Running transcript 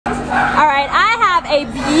All right, I have a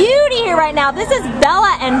beauty here right now. This is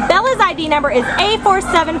Bella, and Bella's ID number is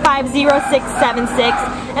A4750676.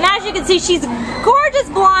 And as you can see, she's gorgeous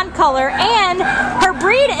blonde color, and her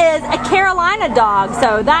breed is a Carolina dog.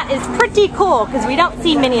 So that is pretty cool because we don't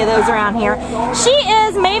see many of those around here. She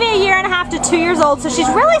is maybe a year and a half to 2 years old, so she's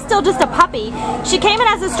really still just a puppy. She came in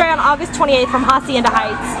as a stray on August 28th from Hacienda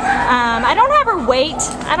Heights. I don't have her weight.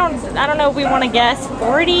 I don't know if we want to guess.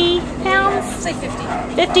 40 pounds? Say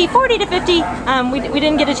 50. 40 to 50. We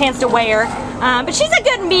didn't get a chance to weigh her. But she's a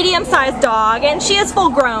good medium-sized dog, and she is full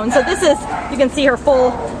grown. So this is, you can see her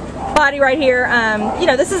full body right here. You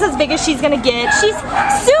know, this is as big as she's gonna get. She's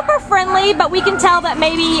super friendly, but we can tell that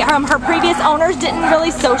maybe her previous owners didn't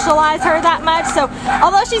really socialize her that much. So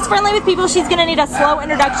although she's friendly with people, she's gonna need a slow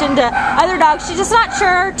introduction to other dogs. She's just not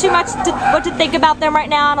sure too much what to think about them right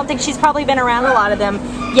now. I don't think she's probably been around a lot of them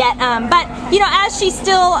yet. But you know, as she's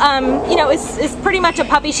still you know, is pretty much a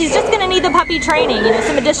puppy, she's just gonna need the puppy training. You know,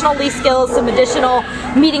 some additional leash skills, some additional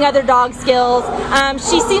meeting other dog skills.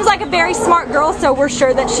 She seems like a very smart girl, so we're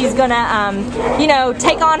sure that she's gonna you know,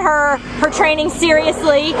 take on her training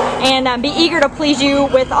seriously and be eager to please you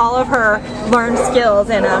with all of her learned skills.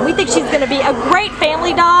 And we think she's gonna be a great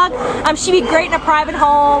family dog. She'd be great in a private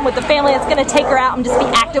home with a family that's gonna take her out and just be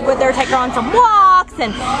active with her, take her on some walks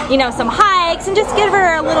and, you know, some hikes, and just give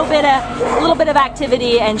her a little bit of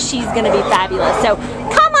activity, and she's gonna be fabulous. So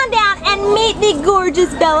come on down and meet the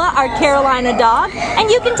gorgeous Bella, our Carolina dog, and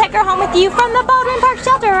you can take her home with you from the Baldwin Park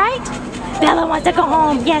shelter, right? Bella wants to go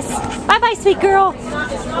home. Yes. Bye-bye, sweet girl.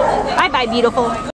 Bye-bye, beautiful.